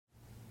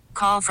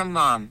Call from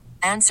mom.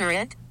 Answer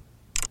it.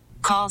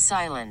 Call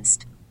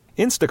silenced.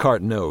 Instacart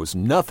knows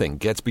nothing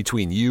gets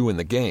between you and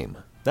the game.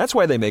 That's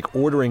why they make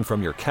ordering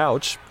from your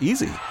couch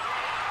easy.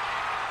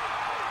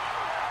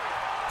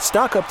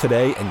 Stock up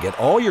today and get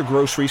all your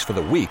groceries for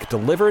the week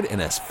delivered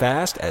in as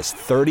fast as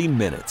 30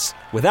 minutes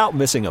without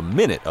missing a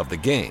minute of the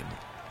game.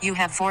 You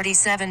have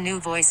 47 new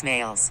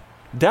voicemails.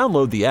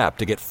 Download the app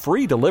to get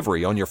free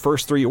delivery on your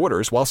first 3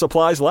 orders while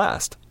supplies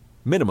last.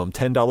 Minimum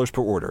 $10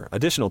 per order.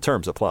 Additional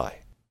terms apply.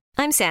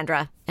 I'm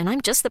Sandra, and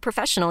I'm just the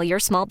professional your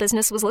small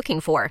business was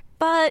looking for.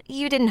 But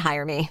you didn't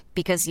hire me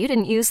because you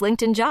didn't use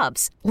LinkedIn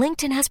Jobs.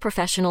 LinkedIn has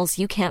professionals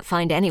you can't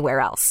find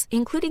anywhere else,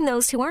 including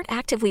those who aren't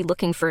actively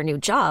looking for a new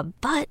job,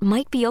 but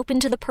might be open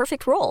to the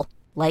perfect role,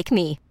 like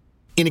me.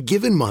 In a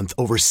given month,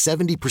 over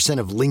 70%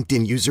 of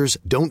LinkedIn users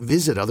don't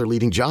visit other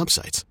leading job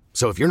sites.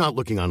 So if you're not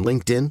looking on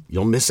LinkedIn,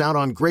 you'll miss out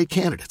on great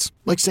candidates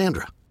like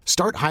Sandra.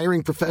 Start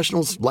hiring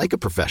professionals like a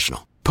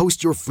professional.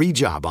 Post your free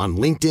job on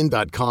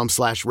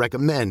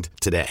linkedin.com/recommend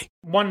today.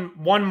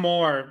 One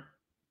more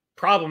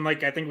problem,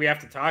 like I think we have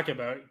to talk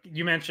about.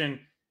 You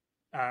mentioned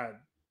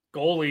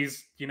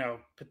goalies,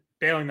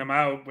 bailing them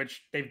out,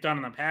 which they've done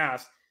in the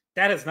past.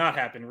 That has not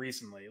happened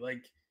recently.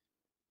 Like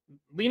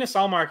Linus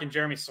Ullmark and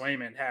Jeremy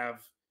Swayman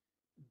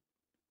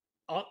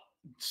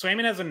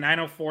Swayman has a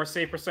 .904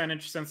 save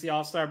percentage since the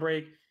All-Star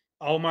break.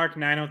 Ullmark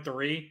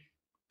 903.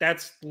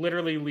 That's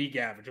literally league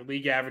average. A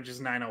league average is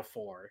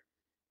 904.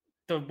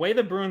 The way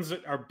the Bruins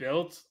are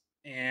built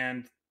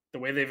and the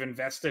way they've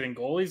invested in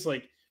goalies,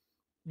 like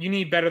you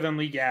need better than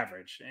league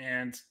average.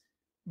 And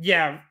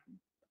yeah,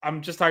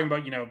 I'm just talking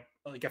about,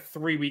 like a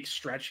 3-week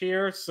stretch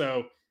here.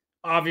 So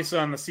obviously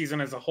on the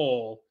season as a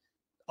whole,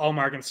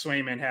 Ullmark and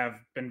Swayman have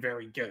been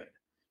very good.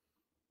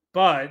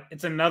 But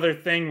it's another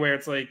thing where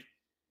it's like,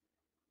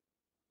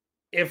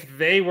 if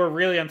they were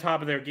really on top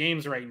of their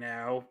games right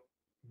now,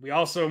 we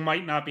also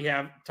might not be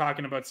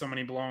talking about so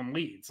many blown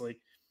leads.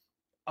 Like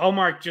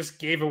Ullmark just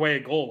gave away a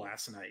goal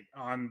last night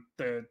on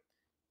the,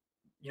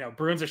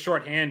 Bruins are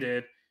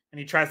shorthanded and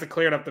he tries to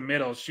clear it up the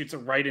middle, shoots it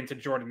right into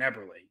Jordan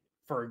Eberle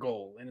for a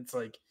goal. And it's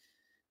like,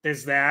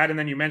 there's that. And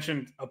then you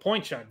mentioned a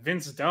point shot,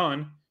 Vince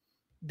Dunn.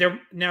 There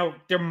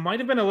might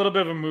have been a little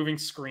bit of a moving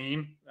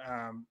screen,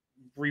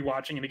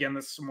 rewatching it again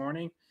this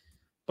morning,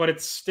 but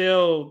it's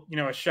still,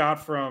 a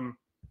shot from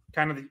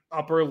kind of the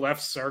upper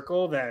left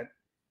circle that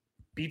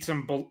beats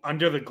him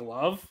under the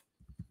glove.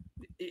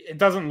 It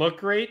doesn't look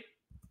great.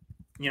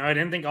 I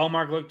didn't think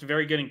Ullmark looked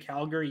very good in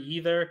Calgary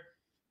either.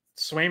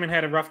 Swayman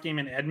had a rough game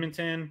in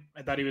Edmonton.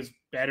 I thought he was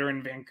better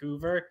in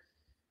Vancouver.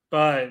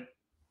 But,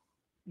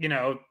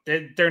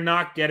 they're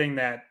not getting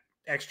that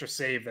extra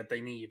save that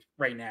they need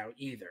right now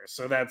either.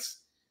 So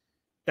that's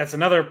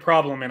another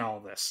problem in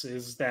all this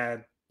is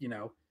that,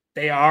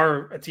 they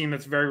are a team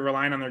that's very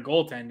reliant on their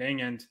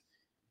goaltending. And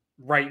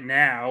right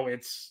now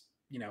it's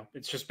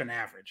just been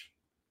average.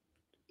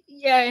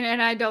 Yeah,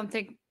 and I don't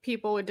think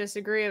people would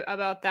disagree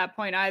about that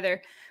point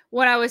either.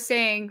 What I was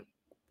saying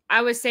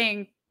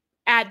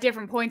at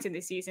different points in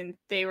the season,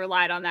 they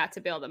relied on that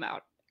to bail them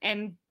out.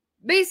 And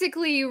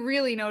basically, you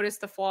really notice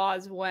the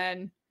flaws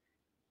when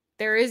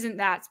there isn't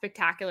that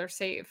spectacular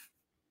save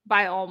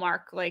by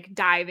Ullmark, like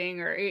diving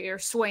or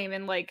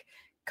Swayman, like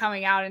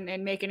coming out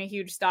and making a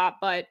huge stop.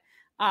 But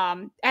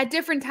at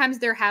different times,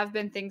 there have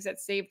been things that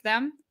saved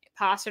them.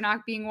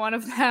 Pastrnak being one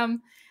of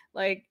them,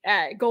 like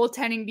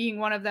goaltending being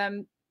one of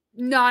them.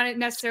 Not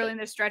necessarily in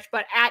this stretch,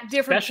 but at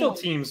different special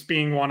points. Teams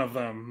being one of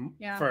them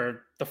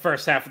for the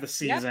first half of the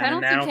season. Yeah,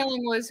 penalty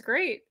killing was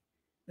great.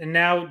 And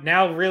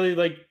now really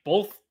like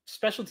both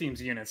special teams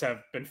units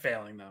have been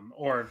failing them,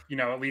 or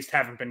at least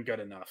haven't been good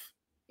enough.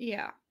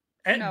 Yeah,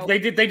 and they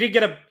did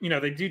get a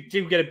they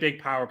do get a big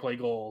power play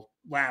goal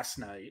last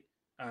night.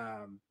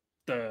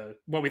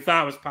 What we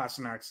thought was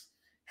Pasternak's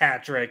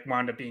hat trick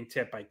wound up being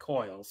tipped by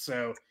Coyle.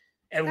 So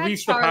at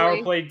least the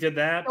power play did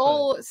that.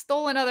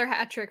 Stole another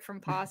hat trick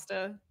from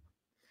Pasta.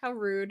 How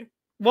rude.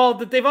 Well,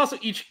 they've also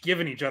each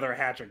given each other a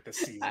hat trick this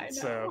season. I know.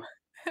 So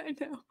I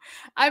know.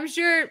 I'm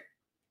sure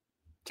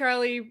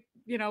Charlie,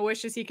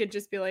 wishes he could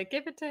just be like,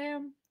 give it to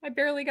him. I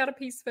barely got a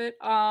piece of it.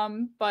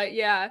 But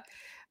yeah.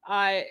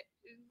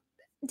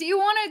 Do you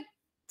want to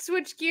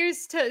switch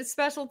gears to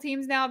special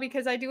teams now?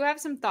 Because I do have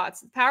some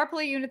thoughts. Power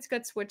play units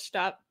got switched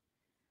up.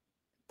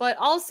 But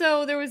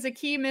also there was a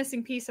key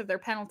missing piece of their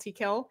penalty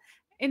kill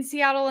in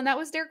Seattle, and that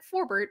was Derek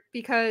Forbort,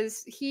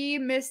 because he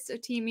missed a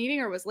team meeting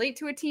or was late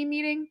to a team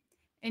meeting,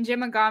 and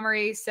Jim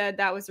Montgomery said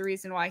that was the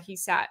reason why he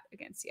sat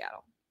against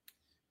Seattle.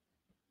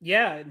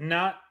 Yeah,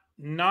 not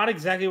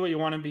exactly what you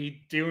want to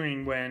be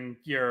doing when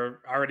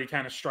you're already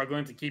kind of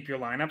struggling to keep your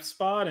lineup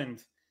spot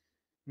and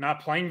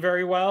not playing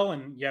very well,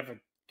 and you have a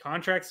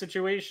contract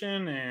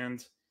situation,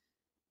 and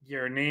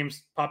your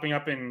name's popping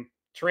up in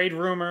trade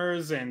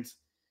rumors, and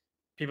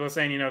people are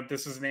saying,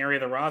 this is an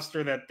area of the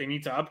roster that they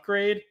need to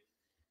upgrade.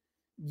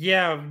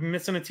 Yeah,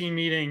 missing a team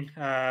meeting,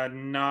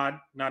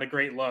 not a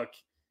great look.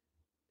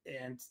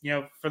 And,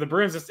 for the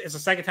Bruins, it's the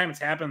second time it's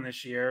happened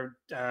this year.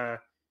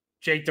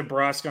 Jake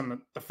DeBrusk on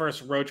the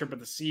first road trip of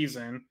the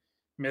season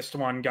missed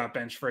one, got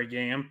benched for a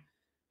game.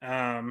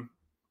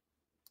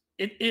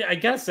 I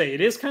gotta say,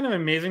 it is kind of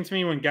amazing to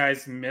me when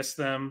guys miss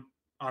them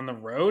on the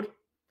road.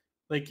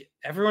 Like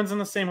everyone's in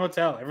the same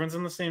hotel, everyone's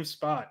in the same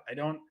spot. I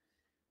don't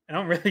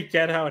really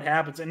get how it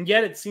happens, and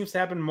yet it seems to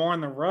happen more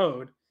on the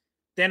road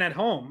than at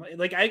home.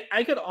 Like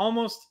I could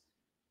almost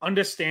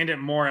understand it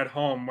more at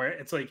home, where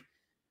it's like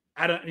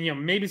I don't,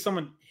 maybe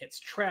someone hits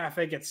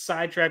traffic, gets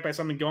sidetracked by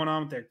something going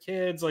on with their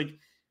kids. Like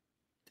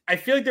I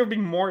feel like there would be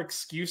more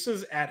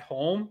excuses at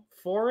home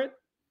for it,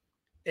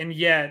 and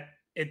yet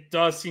it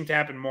does seem to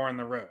happen more on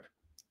the road.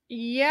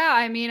 Yeah,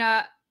 I mean,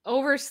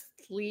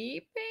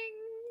 oversleeping,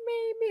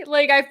 maybe.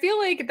 Like, I feel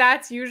like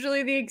that's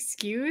usually the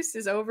excuse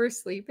is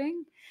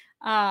oversleeping.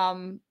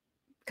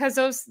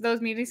 Because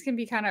those meetings can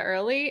be kind of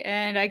early,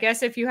 and I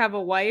guess if you have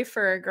a wife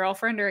or a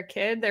girlfriend or a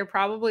kid, they're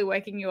probably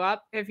waking you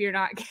up if you're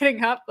not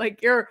getting up.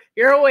 Like you're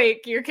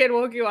awake, your kid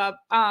woke you up.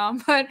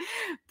 But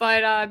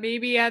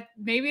maybe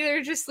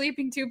they're just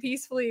sleeping too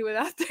peacefully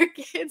without their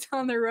kids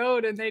on the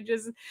road, and they're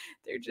just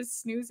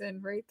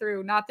snoozing right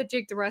through. Not that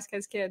Jake DeBrusk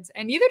has kids,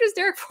 and neither does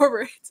Derek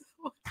Forbort.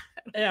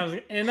 Yeah,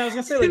 I was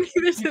gonna say, like,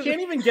 you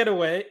can't even get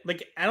away.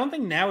 Like, I don't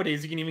think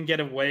nowadays you can even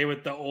get away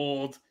with the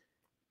old.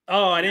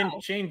 Oh, I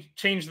didn't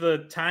change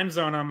the time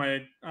zone on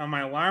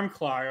my alarm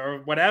clock or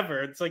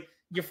whatever. It's like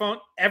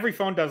every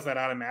phone does that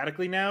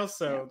automatically now.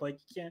 So like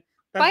you can't.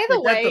 By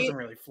the way, that doesn't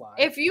really fly.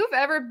 If you've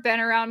ever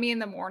been around me in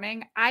the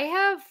morning, I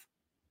have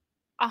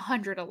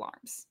 100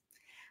 alarms.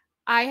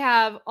 I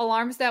have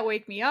alarms that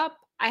wake me up.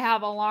 I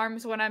have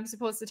alarms when I'm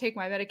supposed to take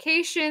my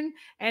medication,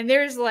 and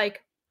there's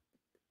like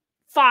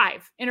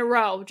 5 in a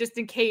row just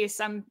in case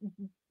I'm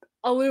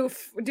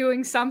aloof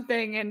doing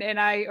something and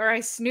I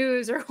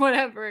snooze or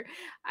whatever.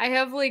 I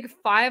have like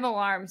 5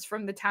 alarms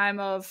from the time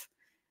of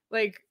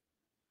like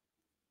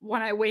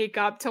when I wake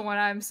up to when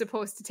I'm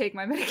supposed to take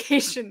my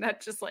medication.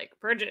 That just like,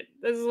 Bridget,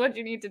 this is what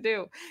you need to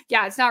do.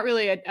 Yeah, it's not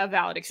really a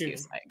valid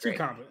excuse. I agree. Too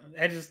complicated.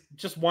 I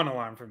just one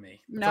alarm for me.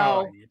 That's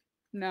all I need.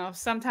 No,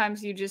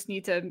 sometimes you just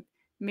need to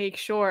make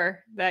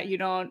sure that you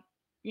don't,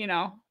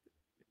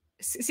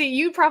 see,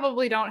 you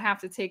probably don't have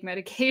to take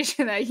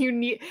medication that you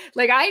need.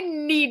 Like I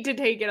need to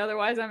take it,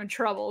 otherwise I'm in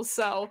trouble.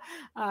 So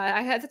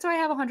that's why I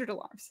have 100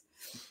 alarms.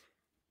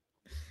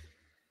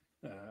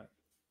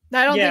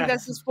 I don't think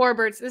this is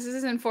Forbert's. This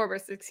isn't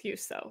Forbert's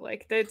excuse, though.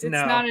 Like it's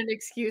not an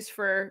excuse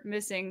for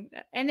missing,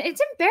 and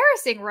it's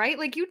embarrassing, right?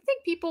 Like you'd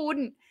think people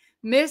wouldn't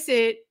miss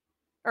it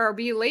or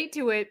be late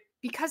to it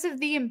because of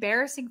the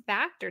embarrassing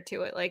factor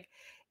to it. Like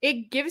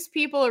it gives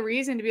people a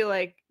reason to be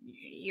like,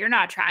 you're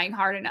not trying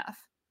hard enough.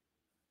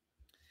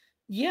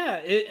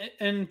 Yeah,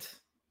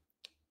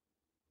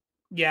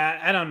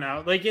 I don't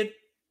know. Like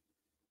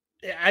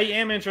I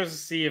am interested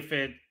to see if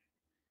it,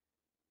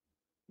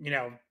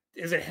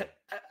 is it,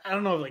 I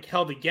don't know, like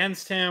held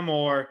against him,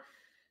 or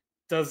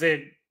does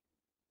it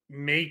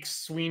make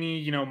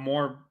Sweeney,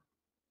 more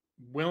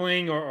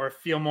willing or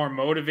feel more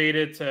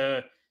motivated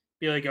to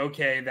be like,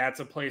 okay, that's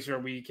a place where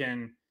we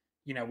can,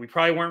 we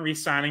probably weren't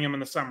re-signing him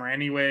in the summer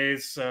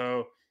anyways.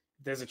 So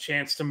there's a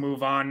chance to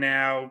move on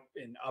now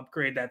and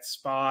upgrade that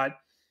spot.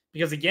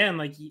 Because again,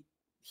 like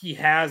he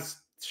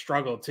has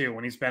struggled too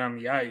when he's been on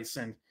the ice,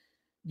 and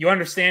you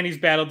understand he's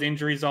battled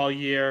injuries all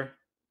year,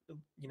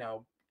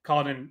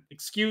 call it an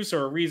excuse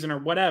or a reason or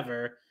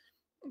whatever.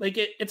 Like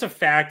it's a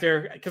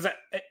factor, because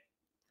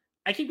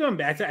I keep going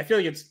back to it. I feel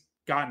like it's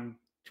gotten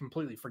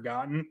completely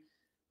forgotten.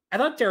 I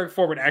thought Derek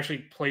Forbort actually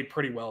played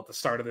pretty well at the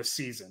start of this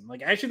season.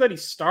 Like I actually thought he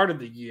started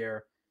the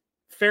year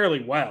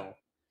fairly well,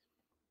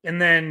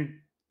 and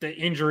then the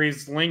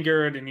injuries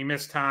lingered and he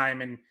missed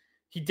time, and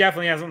he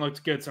definitely hasn't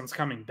looked good since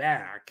coming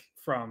back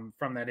from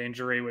that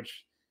injury,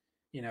 which,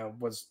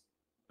 was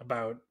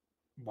about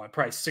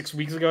probably 6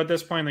 weeks ago at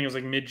this point. I think it was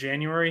like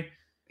mid-January.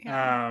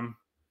 Yeah.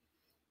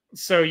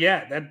 So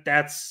yeah,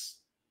 that's,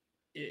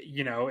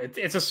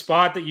 it's a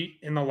spot that you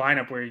in the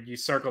lineup where you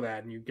circle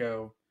that and you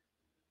go,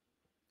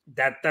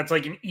 that's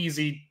like an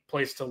easy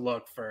place to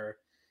look for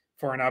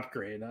an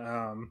upgrade.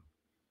 I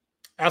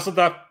also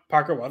thought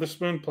Parker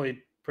Wotherspoon played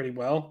pretty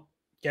well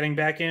getting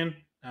back in.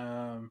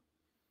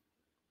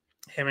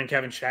 Him and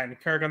Kevin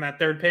Shattenkirk on that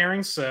third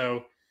pairing.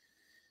 So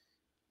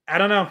I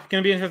don't know.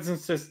 Going to be interesting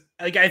to,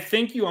 like, I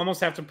think you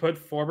almost have to put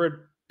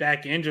Forbort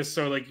back in just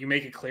so like you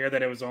make it clear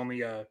that it was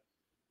only a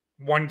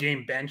 1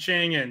 game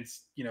benching, and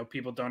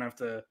people don't have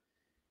to,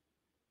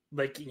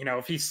 like,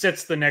 if he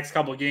sits the next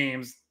couple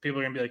games, people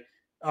are gonna be like,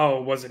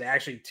 oh, was it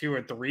actually 2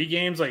 or 3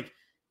 games? Like,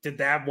 did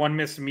that one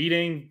missed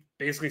meeting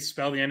basically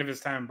spell the end of his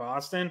time in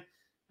Boston?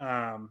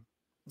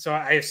 So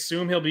I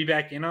assume he'll be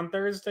back in on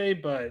Thursday,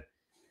 but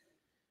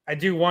I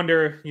do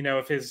wonder,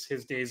 if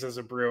his days as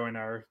a Bruin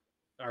are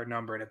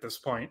numbered at this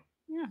point.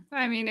 Yeah,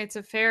 I mean, it's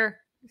a fair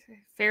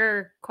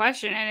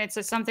question, and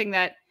it's something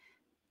that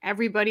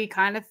everybody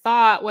kind of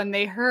thought when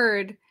they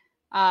heard.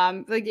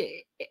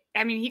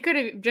 He could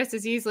have just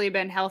as easily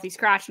been healthy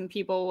scratch, and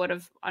people would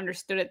have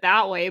understood it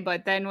that way.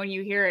 But then when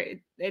you hear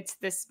it, it's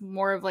this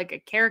more of like a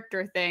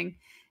character thing.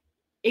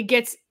 It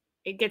gets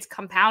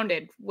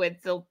compounded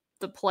with the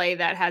play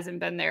that hasn't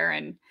been there,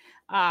 and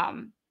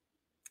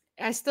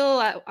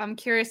I'm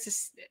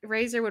curious.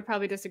 Razor would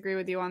probably disagree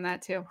with you on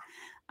that too.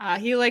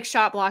 He likes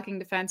shot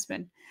blocking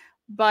defensemen,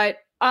 but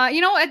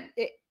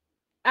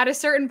at a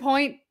certain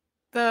point,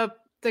 the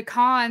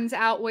cons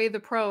outweigh the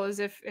pros.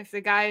 If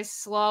the guy's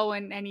slow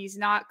and he's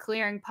not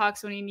clearing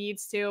pucks when he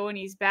needs to, and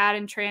he's bad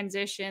in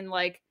transition,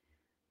 like,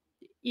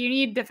 you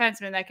need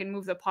defensemen that can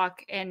move the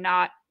puck and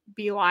not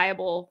be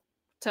liable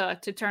to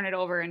turn it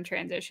over in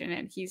transition.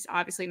 And he's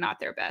obviously not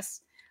their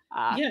best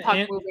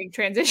puck moving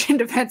transition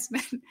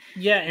defenseman.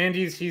 Yeah, and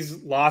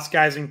he's lost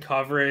guys in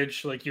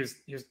coverage. Like, he was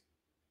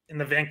in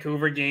the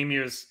Vancouver game, he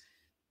was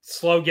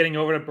slow getting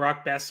over to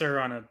Brock Besser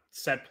on a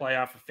set play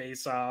off a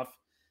face-off.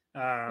 He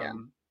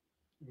hasn't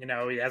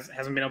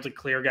been able to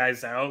clear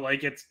guys out.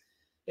 Like, it's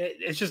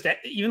just that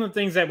even the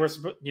things that were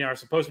are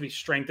supposed to be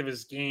strength of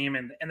his game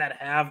and that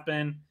have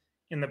been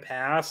in the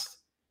past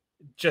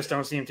just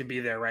don't seem to be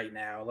there right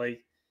now.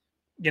 Like,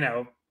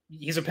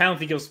 he's a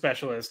penalty kill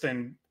specialist,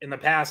 and in the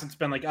past it's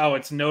been like, oh,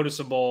 it's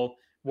noticeable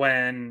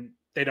when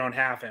they don't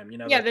have him.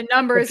 The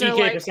numbers the PK are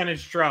like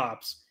percentage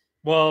drops.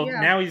 Well,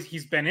 now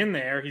he's been in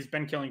there, he's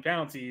been killing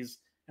penalties,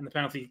 and the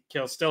penalty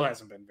kill still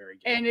hasn't been very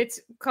good. And it's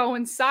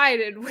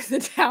coincided with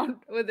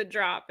the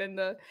drop in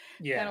the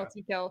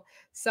penalty kill.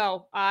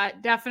 So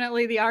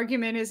definitely the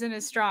argument isn't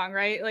as strong,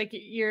 right? Like,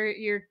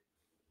 you're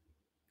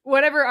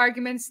whatever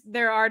arguments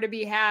there are to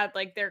be had,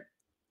 like, they're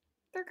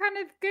kind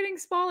of getting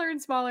smaller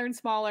and smaller and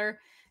smaller.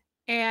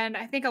 And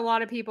I think a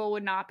lot of people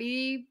would not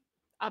be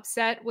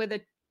upset with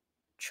a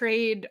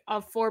trade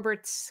of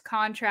Forbert's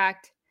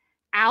contract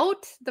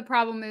out. The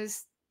problem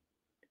is,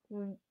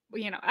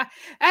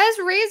 as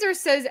Razor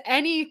says,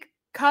 any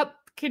cup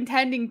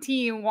contending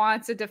team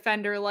wants a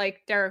defender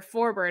like Derek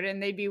Forbort,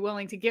 and they'd be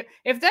willing to give.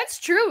 If that's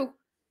true,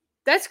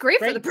 that's great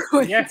for the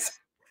Bruins. Yes,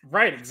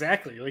 right,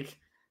 exactly. Like,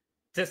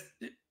 just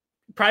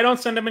probably don't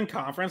send him in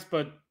conference,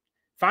 but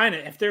fine.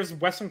 If there's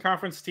Western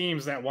Conference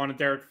teams that want a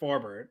Derek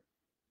Forbort,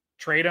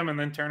 trade him and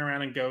then turn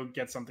around and go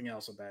get something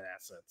else with that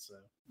asset. So,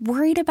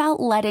 worried about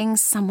letting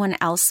someone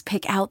else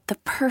pick out the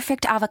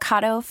perfect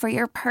avocado for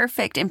your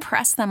perfect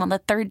impress them on the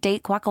third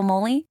date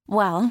guacamole?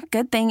 Well,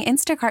 good thing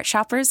Instacart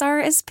shoppers are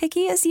as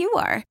picky as you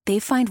are. They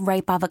find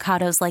ripe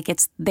avocados like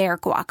it's their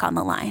guac on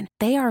the line.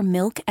 They are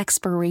milk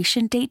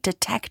expiration date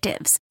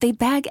detectives. They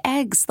bag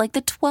eggs like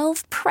the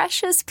 12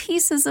 precious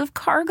pieces of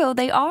cargo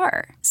they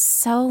are.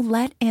 So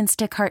let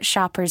Instacart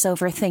shoppers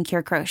overthink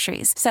your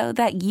groceries so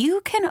that you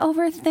can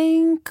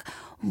overthink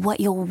what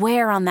you'll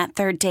wear on that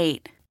third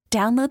date.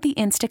 Download the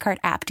Instacart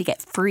app to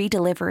get free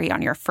delivery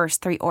on your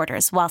first 3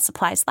 orders while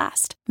supplies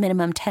last.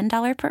 Minimum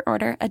 $10 per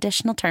order.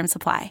 Additional terms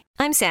apply.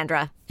 I'm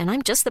Sandra, and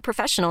I'm just the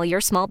professional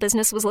your small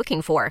business was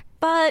looking for.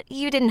 But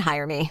you didn't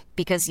hire me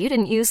because you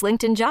didn't use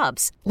LinkedIn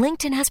Jobs.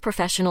 LinkedIn has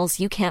professionals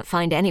you can't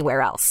find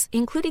anywhere else,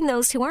 including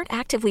those who aren't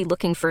actively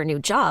looking for a new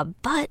job,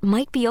 but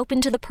might be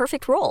open to the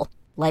perfect role,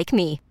 like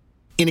me.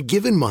 In a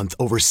given month,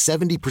 over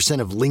 70%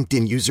 of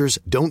LinkedIn users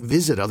don't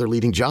visit other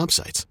leading job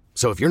sites.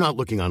 So if you're not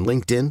looking on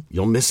LinkedIn,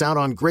 you'll miss out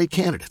on great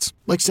candidates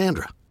like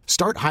Sandra.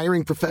 Start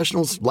hiring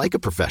professionals like a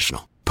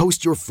professional.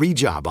 Post your free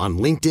job on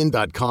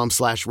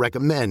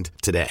linkedin.com/recommend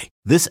today.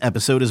 This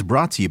episode is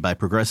brought to you by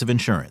Progressive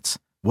Insurance.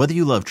 Whether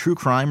you love true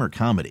crime or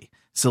comedy,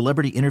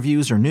 celebrity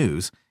interviews or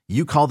news,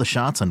 you call the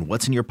shots on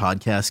what's in your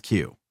podcast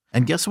queue.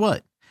 And guess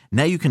what?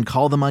 Now you can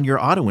call them on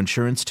your auto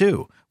insurance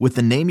too with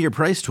the Name Your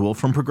Price tool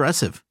from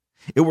Progressive.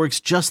 It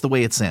works just the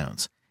way it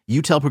sounds.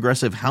 You tell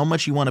Progressive how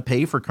much you want to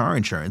pay for car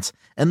insurance,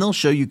 and they'll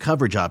show you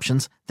coverage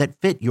options that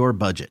fit your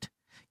budget.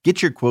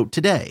 Get your quote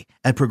today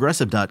at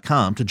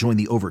Progressive.com to join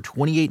the over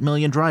 28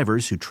 million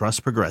drivers who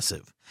trust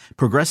Progressive.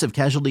 Progressive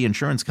Casualty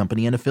Insurance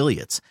Company and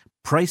Affiliates.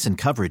 Price and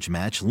coverage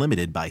match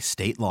limited by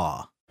state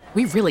law.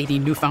 We really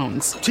need new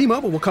phones.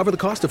 T-Mobile will cover the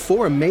cost of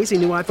 4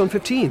 amazing new iPhone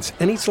 15s,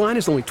 and each line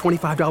is only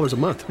 $25 a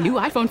month. New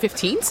iPhone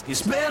 15s?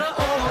 It's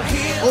better over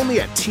here.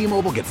 Only at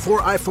T-Mobile, get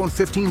 4 iPhone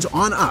 15s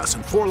on us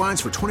and 4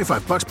 lines for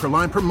 $25 per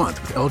line per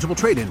month with eligible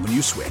trade-in when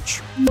you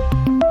switch.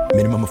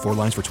 Minimum of 4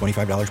 lines for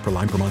 $25 per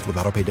line per month with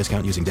autopay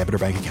discount using debit or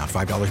bank account.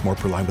 $5 more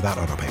per line without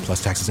autopay,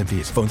 plus taxes and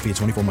fees. Phone fee at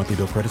 24 monthly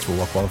bill credits for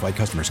well-qualified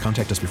customers.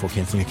 Contact us before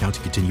canceling account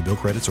to continue bill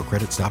credits or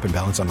credit stop and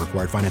balance on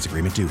required finance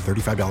agreement due.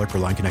 $35 per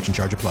line connection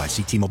charge applies.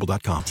 See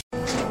T-Mobile.com.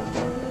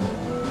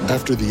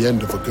 After the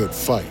end of a good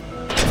fight,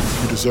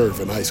 you deserve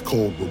an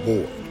ice-cold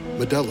reward.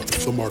 Modelo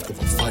is the mark of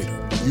a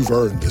fighter. You've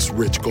earned this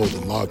rich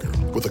golden lager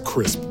with a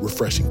crisp,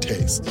 refreshing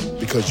taste.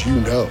 Because you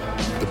know,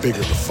 the bigger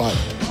the fight,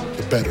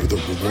 the better the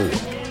reward.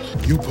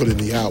 You put in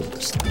the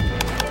hours,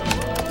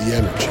 the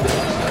energy,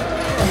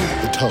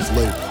 the tough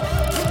labor.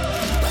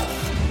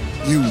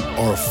 You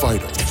are a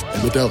fighter,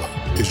 and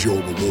Modelo is your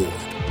reward.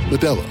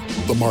 Modelo,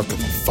 the mark of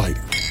a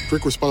fighter.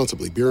 Drink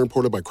responsibly. Beer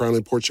imported by Crown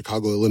Imports,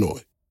 Chicago,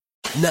 Illinois.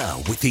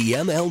 Now, with the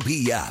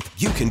MLB app,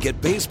 you can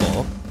get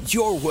baseball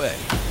your way.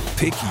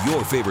 Pick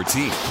your favorite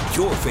team,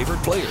 your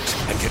favorite players,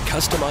 and get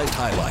customized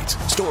highlights,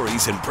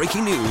 stories, and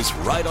breaking news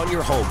right on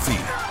your home feed.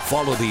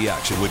 Follow the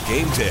action with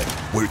Game 10,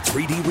 where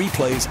 3D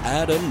replays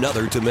add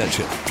another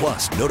dimension.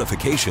 Plus,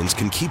 notifications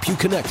can keep you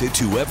connected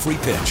to every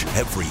pitch,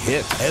 every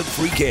hit,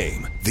 every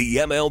game. The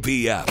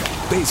MLB app.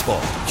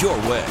 Baseball, your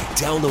way.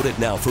 Download it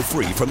now for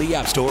free from the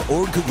App Store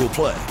or Google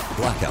Play.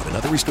 Blackout and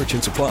other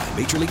restrictions apply.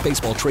 Major League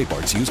Baseball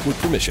trademarks used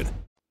with permission.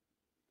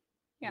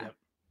 Yeah.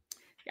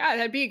 Yeah,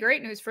 that'd be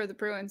great news for the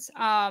Bruins.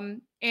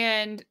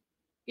 And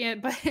yeah,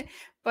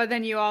 but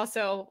then we've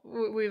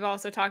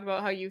also talked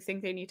about how you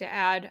think they need to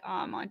add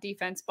on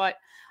defense. But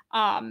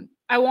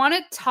I want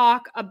to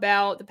talk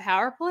about the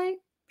power play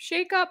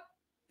shakeup,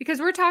 because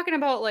we're talking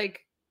about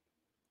like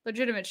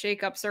legitimate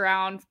shakeups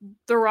around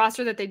the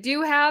roster that they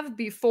do have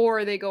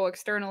before they go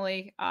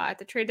externally at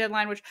the trade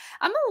deadline, which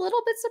I'm a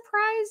little bit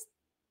surprised.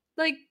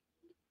 Like,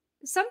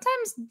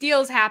 sometimes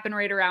deals happen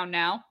right around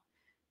now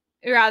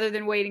rather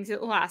than waiting to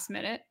the last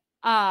minute.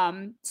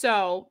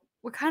 So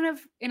we're kind of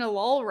in a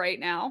lull right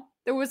now.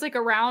 There was like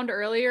a round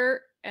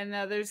earlier, and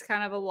now there's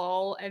kind of a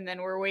lull, and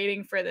then we're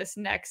waiting for this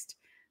next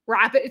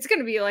it's going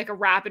to be like a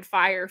rapid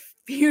fire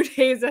few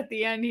days at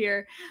the end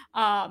here.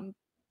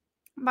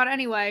 But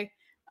anyway,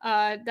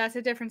 that's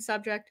a different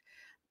subject.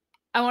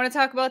 I want to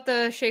talk about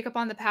the shakeup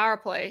on the power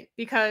play,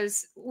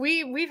 because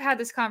we've had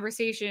this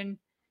conversation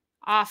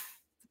off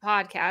the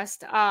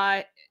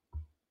podcast.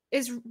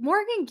 Is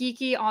Morgan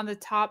Geekie on the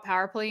top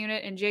power play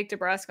unit and Jake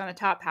DeBrusk on the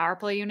top power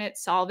play unit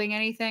solving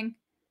anything?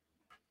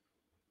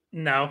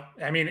 No.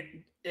 I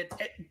mean,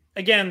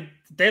 again,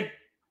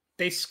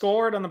 they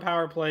scored on the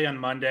power play on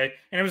Monday,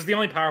 and it was the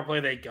only power play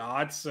they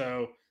got,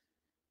 so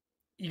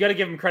you got to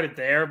give them credit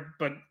there,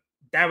 but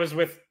that was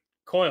with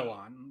Coyle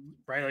on,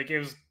 right? Like, it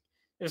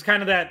was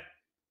kind of that,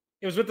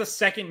 it was with the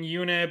second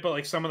unit, but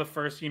like some of the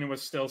first unit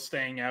was still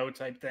staying out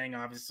type thing.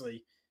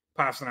 Obviously,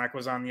 Pasternak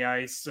was on the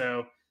ice,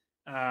 so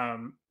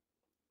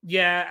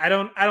yeah, I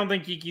don't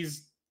think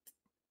Geekie's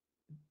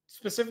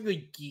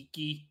specifically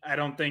Geekie, I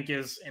don't think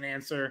is an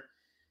answer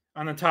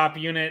on the top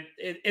unit.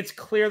 It's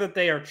clear that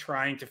they are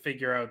trying to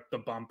figure out the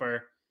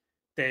bumper.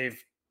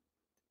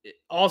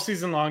 All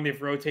season long,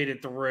 they've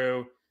rotated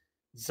through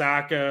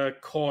Zacha,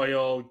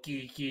 Coyle,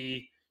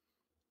 Geekie,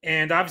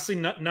 and obviously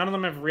none of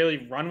them have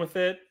really run with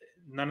it.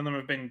 None of them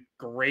have been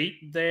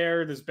great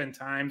there. There's been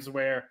times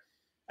where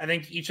I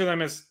think each of them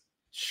has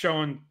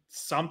shown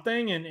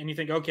something, and you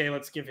think, okay,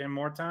 let's give him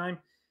more time,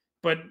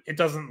 but it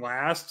doesn't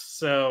last.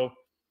 So,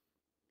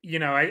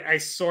 I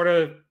sort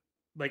of,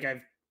 like,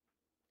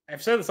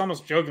 I've said this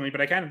almost jokingly,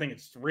 but I kind of think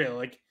it's real.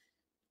 Like,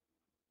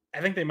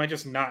 I think they might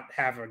just not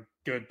have a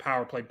good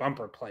power play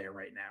bumper player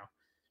right now.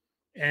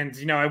 And,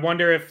 I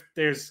wonder if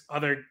there's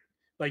other,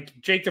 like,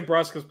 Jake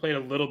DeBrusk has played a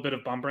little bit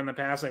of bumper in the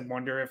past. I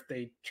wonder if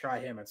they try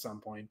him at some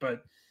point.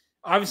 But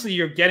obviously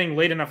you're getting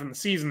late enough in the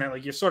season that,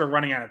 like, you're sort of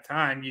running out of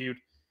time.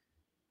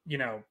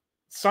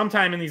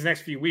 Sometime in these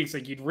next few weeks,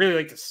 like, you'd really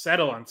like to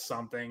settle on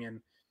something and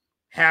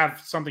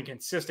have something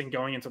consistent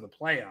going into the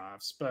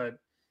playoffs. But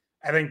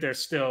I think they're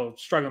still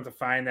struggling to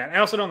find that. I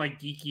also don't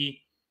like Geekie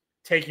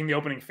taking the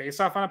opening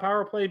faceoff on a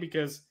power play,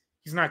 because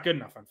he's not good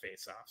enough on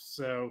faceoffs.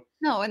 So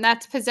no, and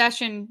that's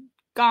possession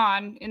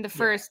gone in the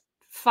first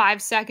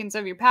 5 seconds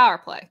of your power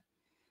play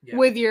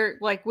with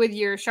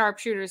your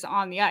sharpshooters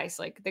on the ice,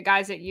 like the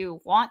guys that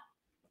you want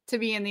to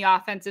be in the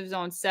offensive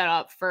zone set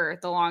up for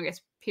the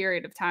longest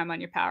period of time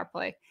on your power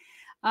play.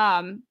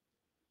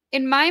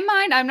 In my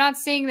mind, I'm not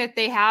saying that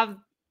they have,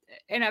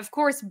 and of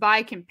course,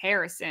 by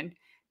comparison,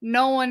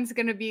 no one's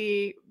going to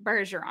be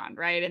Bergeron,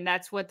 right? And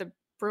that's what the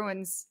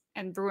Bruins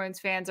and Bruins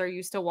fans are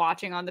used to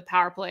watching on the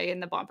power play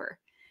and the bumper.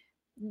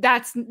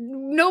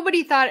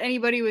 Nobody thought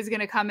anybody was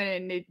going to come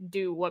in and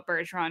do what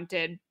Bergeron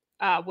did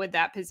with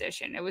that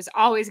position. It was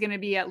always going to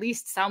be at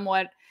least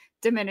somewhat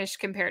diminished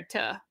compared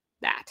to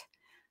that.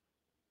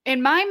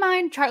 In my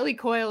mind, Charlie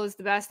Coyle is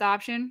the best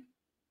option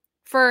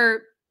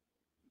for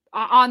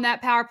on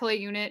that power play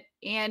unit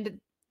and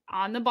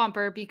on the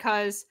bumper,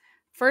 because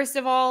first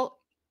of all,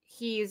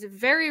 he's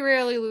very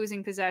rarely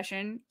losing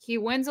possession. He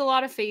wins a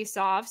lot of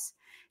faceoffs.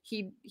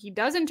 He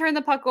doesn't turn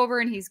the puck over,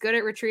 and he's good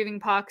at retrieving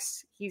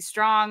pucks. He's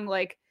strong,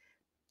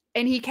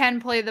 and he can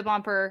play the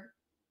bumper.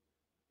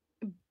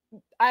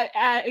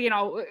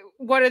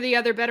 What are the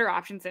other better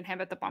options than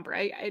him at the bumper?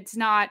 It's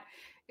not.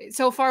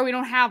 So far, we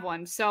don't have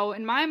one. So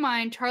in my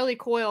mind, Charlie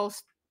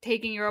Coyle's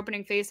taking your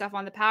opening faceoff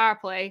on the power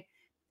play,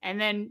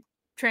 and then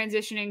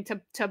transitioning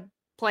to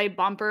play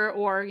bumper,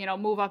 or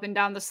move up and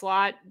down the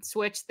slot,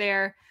 switch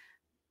there,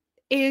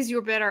 is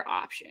your better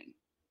option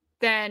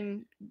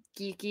than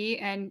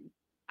Geekie, and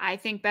I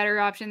think better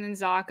option than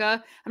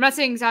Zacha. I'm not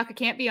saying Zacha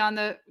can't be on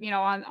the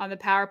on the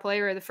power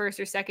play or the first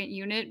or second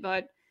unit,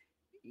 but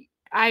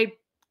I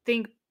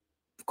think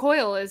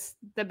Coyle is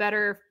the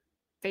better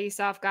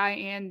face-off guy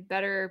and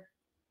better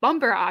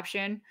bumper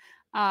option.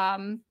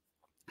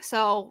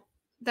 So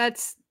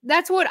that's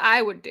what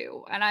I would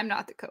do, and I'm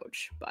not the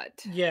coach, but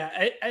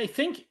yeah, I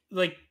think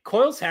like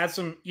Coyle's had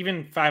some,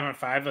 even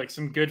 5-on-5, like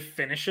some good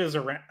finishes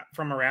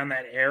from around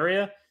that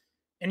area,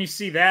 and you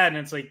see that, and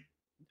it's like,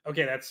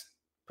 okay, that's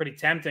pretty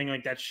tempting.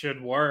 Like, that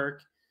should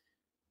work.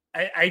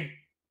 I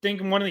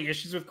think one of the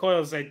issues with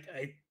Coyle is I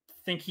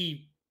think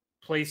he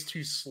plays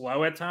too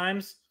slow at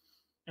times,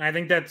 and I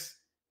think that's,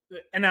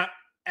 and now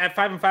at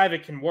 5-on-5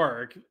 it can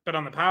work, but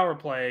on the power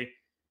play,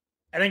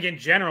 I think in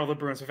general, the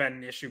Bruins have had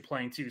an issue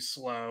playing too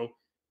slow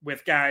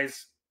with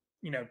guys,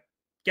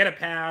 get a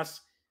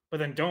pass, but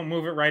then don't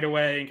move it right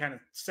away and kind of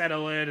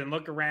settle it and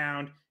look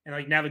around. And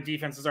like now the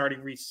defense is already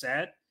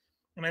reset.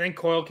 And I think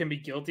Coyle can be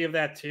guilty of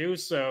that too.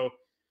 So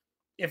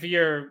if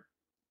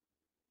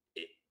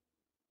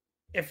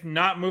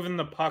not moving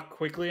the puck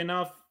quickly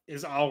enough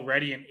is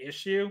already an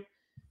issue,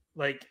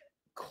 like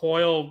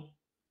Coyle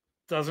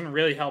doesn't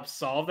really help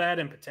solve that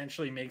and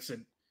potentially makes it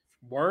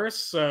worse.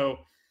 So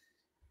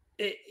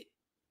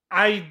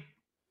I'm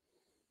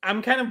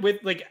kind of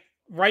with like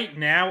right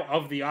now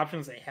of the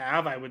options they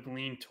have, I would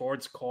lean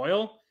towards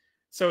Coyle.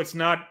 So this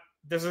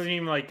isn't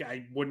even like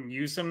I wouldn't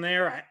use him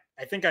there.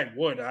 I think I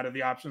would out of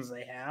the options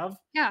they have.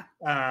 Yeah.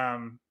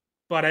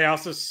 But I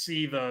also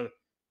see the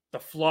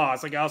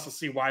flaws. Like I also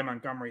see why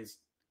Montgomery's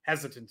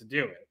hesitant to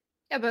do it.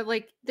 Yeah, but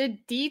like the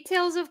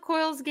details of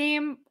Coyle's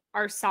game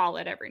are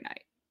solid every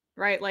night,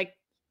 right? Like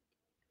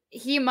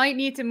he might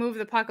need to move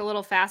the puck a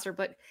little faster,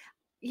 but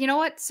you know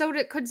what? So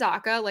could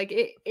Zacha. Like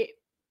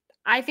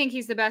I think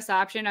he's the best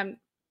option.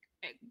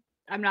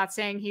 I'm not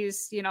saying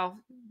he's,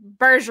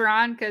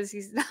 Bergeron, because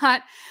he's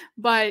not,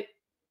 but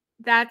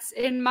that's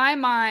in my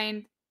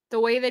mind, the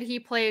way that he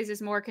plays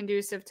is more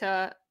conducive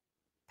to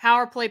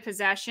power play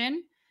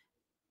possession,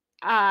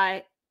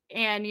 and,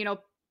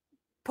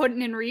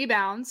 putting in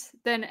rebounds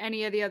than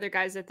any of the other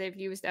guys that they've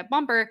used at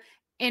bumper.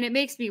 And it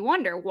makes me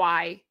wonder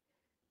why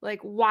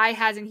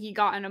hasn't he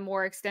gotten a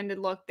more extended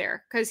look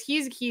there? Because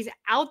he's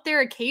out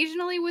there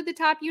occasionally with the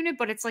top unit,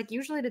 but it's like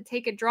usually to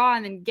take a draw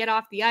and then get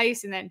off the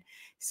ice and then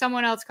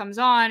someone else comes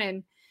on.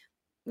 And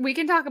we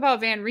can talk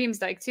about Van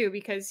Riemsdyk too,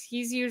 because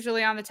he's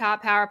usually on the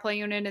top power play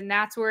unit, and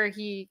that's where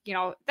he,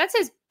 that's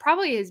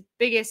probably his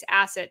biggest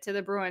asset to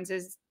the Bruins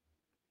is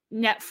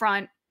net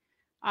front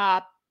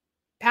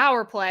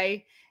power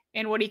play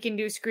and what he can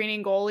do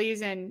screening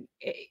goalies.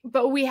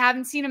 But we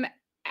haven't seen him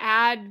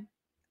add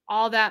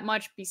all that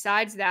much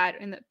besides that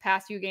in the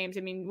past few games.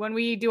 I mean, when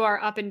we do our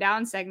up and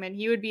down segment,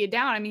 he would be a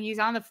down. I mean, he's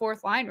on the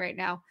fourth line right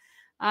now.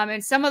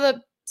 And some of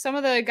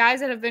the guys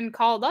that have been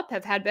called up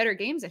have had better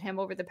games than him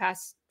over the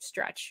past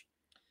stretch.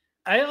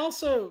 I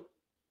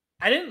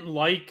didn't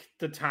like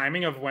the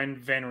timing of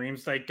when Van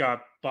Riemsdyk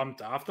got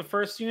bumped off the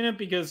first unit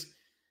because,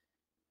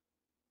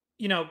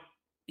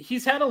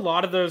 he's had a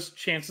lot of those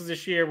chances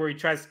this year where he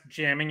tries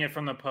jamming it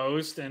from the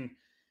post. And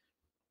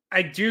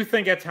I do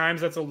think at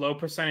times that's a low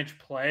percentage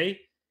play,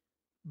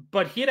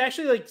 but he had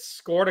actually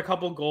scored a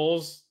couple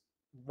goals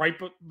right,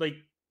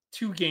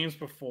 2 games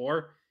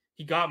before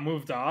he got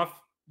moved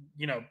off,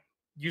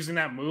 using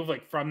that move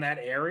from that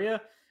area.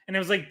 And it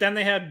was then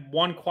they had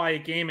one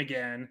quiet game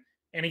again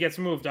and he gets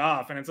moved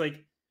off. And it's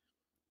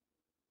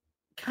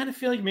kind of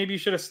feel like maybe you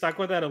should have stuck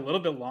with that a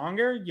little bit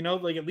longer,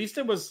 at least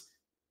it was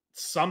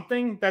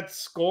something that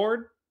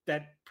scored,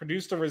 that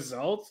produced a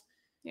result,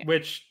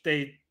 which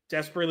they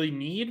desperately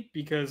need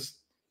because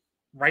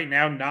right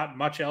now not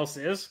much else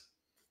is.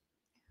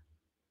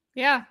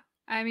 Yeah.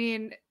 I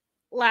mean,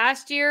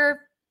 last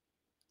year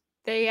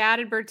they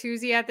added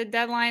Bertuzzi at the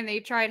deadline. They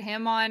tried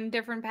him on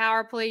different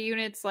power play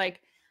units.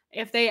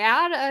 If they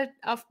add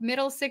a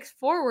middle six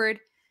forward,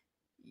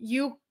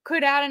 you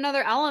could add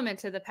another element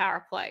to the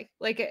power play.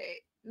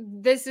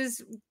 This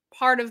is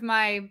part of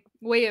my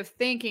way of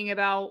thinking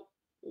about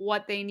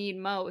what they need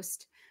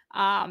most.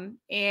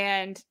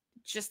 And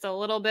just a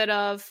little bit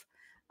of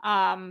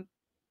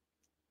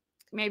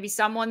maybe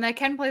someone that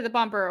can play the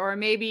bumper, or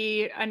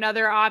maybe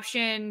another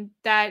option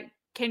that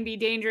can be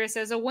dangerous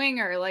as a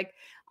winger,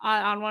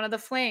 on one of the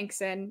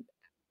flanks. And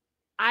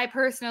I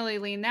personally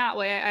lean that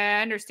way.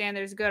 I understand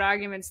there's good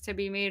arguments to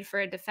be made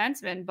for a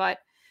defenseman, but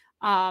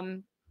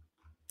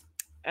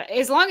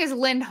as long as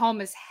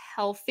Lindholm is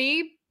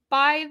healthy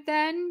by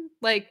then,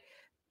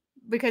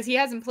 because he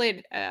hasn't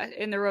played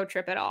in the road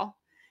trip at all.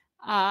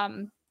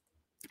 And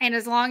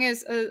as long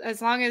as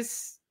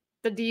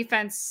the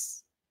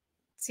defense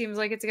seems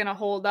like it's going to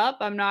hold up,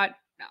 I'm not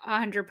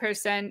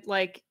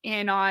 100%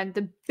 in on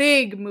the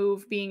big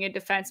move being a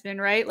defenseman,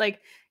 right?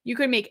 You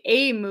could make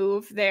a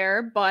move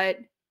there, but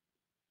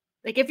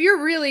if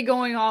you're really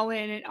going all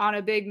in on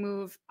a big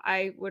move,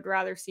 I would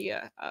rather see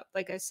a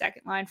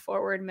second line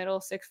forward, middle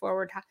six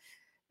forward.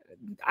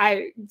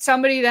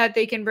 Somebody that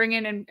they can bring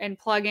in and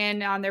plug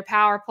in on their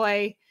power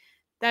play.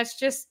 That's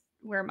just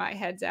where my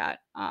head's at.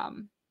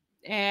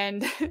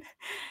 And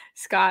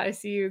Scott, I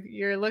see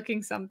you're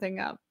looking something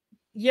up.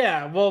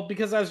 Yeah, well,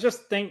 because I was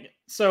just thinking,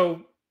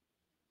 so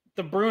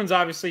the Bruins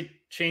obviously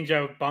change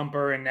out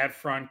bumper and net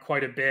front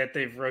quite a bit.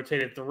 They've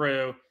rotated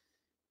through.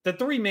 The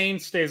 3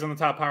 mainstays on the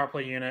top power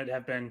play unit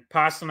have been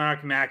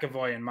Pastrnak,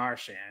 McAvoy, and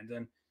Marchand.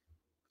 And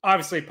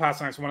obviously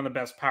Pasternak's one of the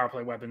best power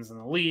play weapons in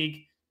the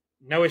league.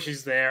 No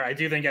issues there. I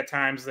do think at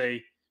times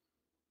they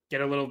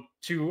get a little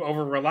too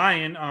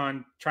over-reliant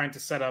on trying to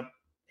set up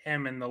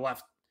him in the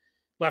left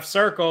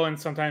circle, and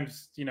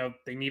sometimes,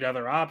 they need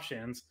other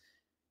options.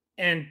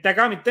 And that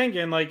got me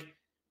thinking,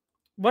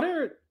 what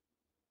are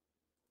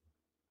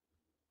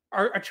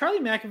Charlie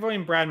McAvoy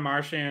and Brad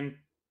Marchand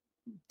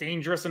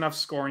dangerous enough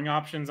scoring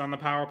options on the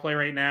power play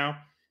right now?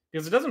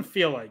 Because it doesn't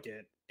feel like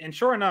it. And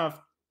sure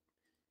enough,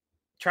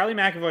 Charlie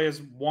McAvoy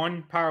has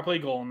 1 power play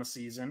goal in the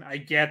season. I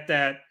get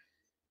that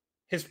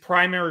his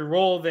primary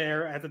role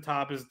there at the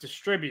top is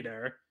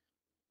distributor,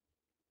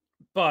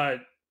 but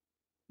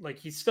like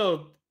he's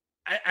still,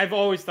 I've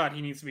always thought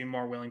he needs to be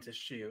more willing to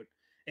shoot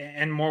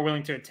and more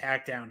willing to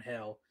attack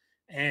downhill.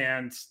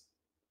 And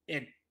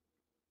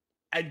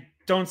I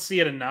don't see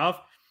it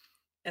enough.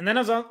 And then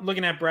I was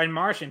looking at Brad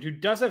Marchand, who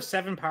does have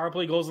 7 power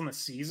play goals in the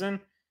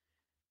season,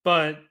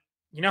 but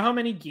you know how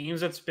many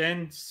games it's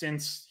been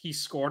since he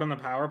scored on the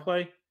power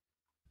play?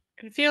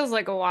 It feels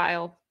like a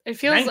while. It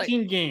feels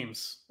 19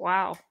 games.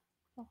 Wow.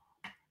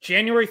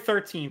 January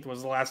 13th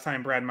was the last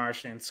time Brad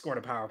Marchand scored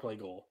a power play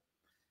goal.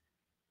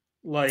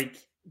 Like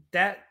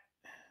that,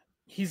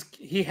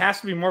 he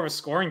has to be more of a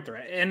scoring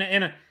threat.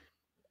 And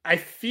I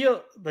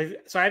feel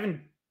like, so I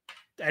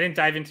didn't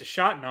dive into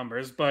shot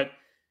numbers, but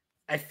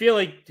I feel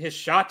like his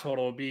shot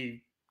total will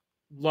be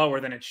lower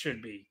than it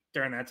should be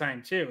during that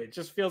time too. It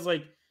just feels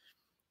like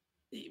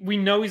we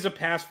know he's a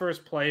pass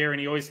first player and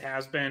he always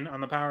has been on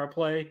the power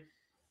play.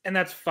 And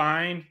that's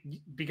fine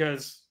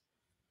because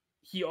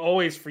he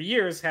always for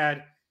years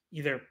had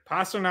either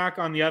Pasternak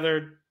on the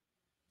other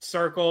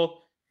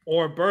circle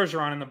or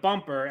Bergeron in the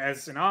bumper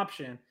as an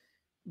option.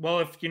 Well,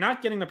 if you're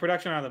not getting the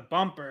production out of the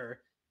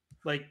bumper,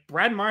 like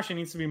Brad Marchand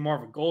needs to be more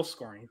of a goal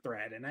scoring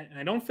threat. And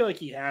I don't feel like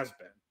he has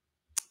been.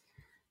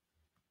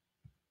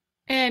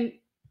 And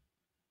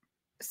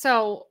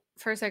so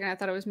for a second, I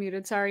thought I was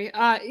muted. Sorry.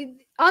 On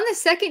the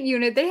second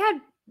unit, they had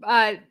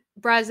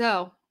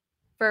Brazeau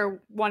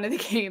for one of the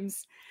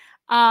games.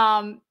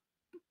 Might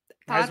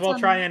as well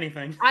try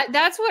anything.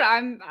 That's what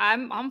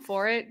I'm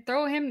for it.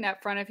 Throw him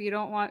net front if you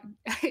don't want.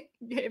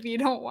 If you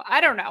don't want,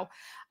 I don't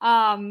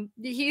know.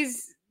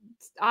 He's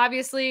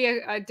obviously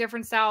a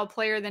different style of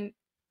player than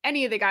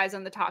any of the guys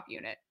on the top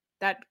unit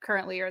that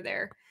currently are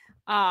there.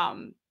 I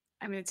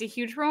mean, it's a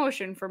huge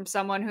promotion from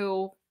someone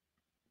who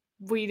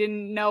we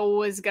didn't know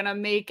was going to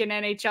make an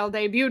NHL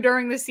debut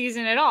during the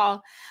season at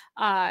all.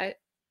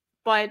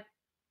 But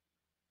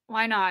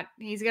why not?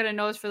 He's got a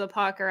nose for the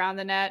puck around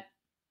the net.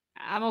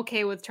 I'm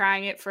okay with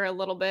trying it for a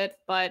little bit,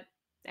 but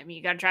I mean,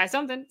 you got to try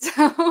something.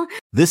 So.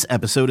 This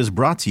episode is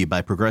brought to you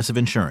by Progressive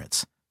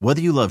Insurance.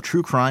 Whether you love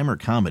true crime or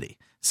comedy,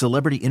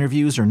 celebrity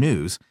interviews or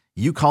news,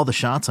 you call the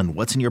shots on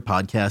what's in your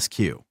podcast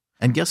queue.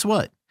 And guess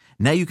what?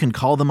 Now you can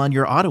call them on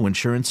your auto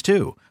insurance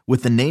too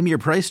with the Name Your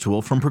Price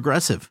tool from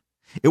Progressive.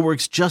 It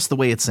works just the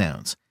way it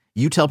sounds.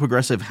 You tell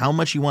Progressive how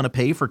much you want to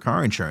pay for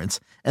car insurance,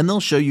 and they'll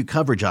show you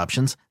coverage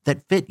options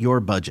that fit your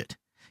budget.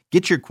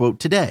 Get your quote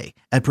today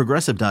at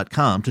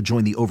Progressive.com to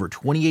join the over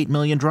 28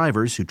 million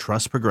drivers who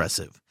trust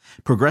Progressive.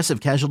 Progressive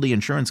Casualty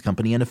Insurance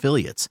Company and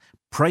Affiliates.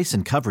 Price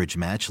and coverage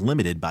match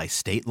limited by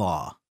state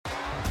law.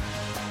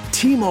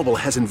 T-Mobile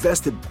has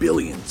invested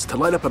billions to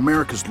light up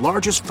America's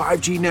largest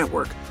 5G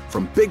network,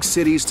 from big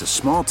cities to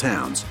small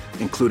towns,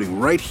 including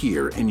right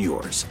here in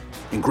yours.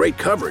 And great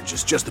coverage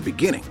is just the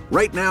beginning.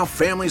 Right now,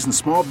 families and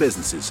small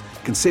businesses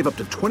can save up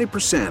to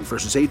 20%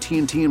 versus AT&T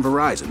and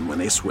Verizon when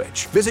they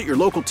switch. Visit your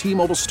local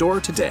T-Mobile store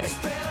today.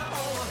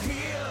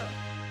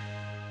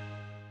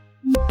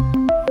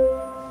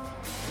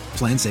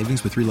 Plan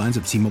savings with 3 lines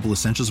of T-Mobile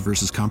Essentials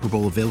versus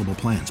comparable available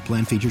plans.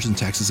 Plan features and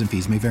taxes and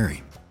fees may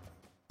vary.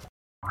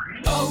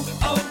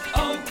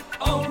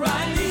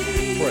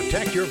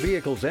 Protect your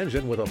vehicle's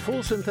engine with a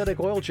full synthetic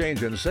oil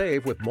change and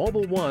save with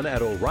Mobile One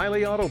at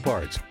O'Reilly Auto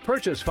Parts.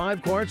 Purchase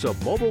 5 quarts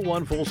of Mobile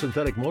One full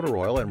synthetic motor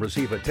oil and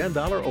receive a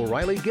 $10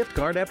 O'Reilly gift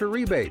card after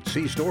rebate.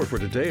 See store for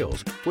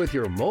details. With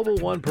your Mobile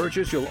One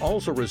purchase, you'll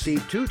also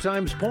receive 2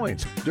 times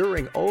points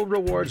during O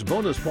Rewards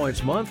Bonus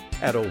Points Month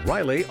at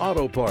O'Reilly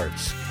Auto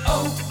Parts.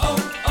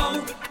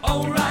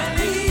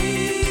 O'Reilly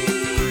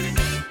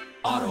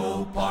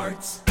Auto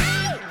Parts.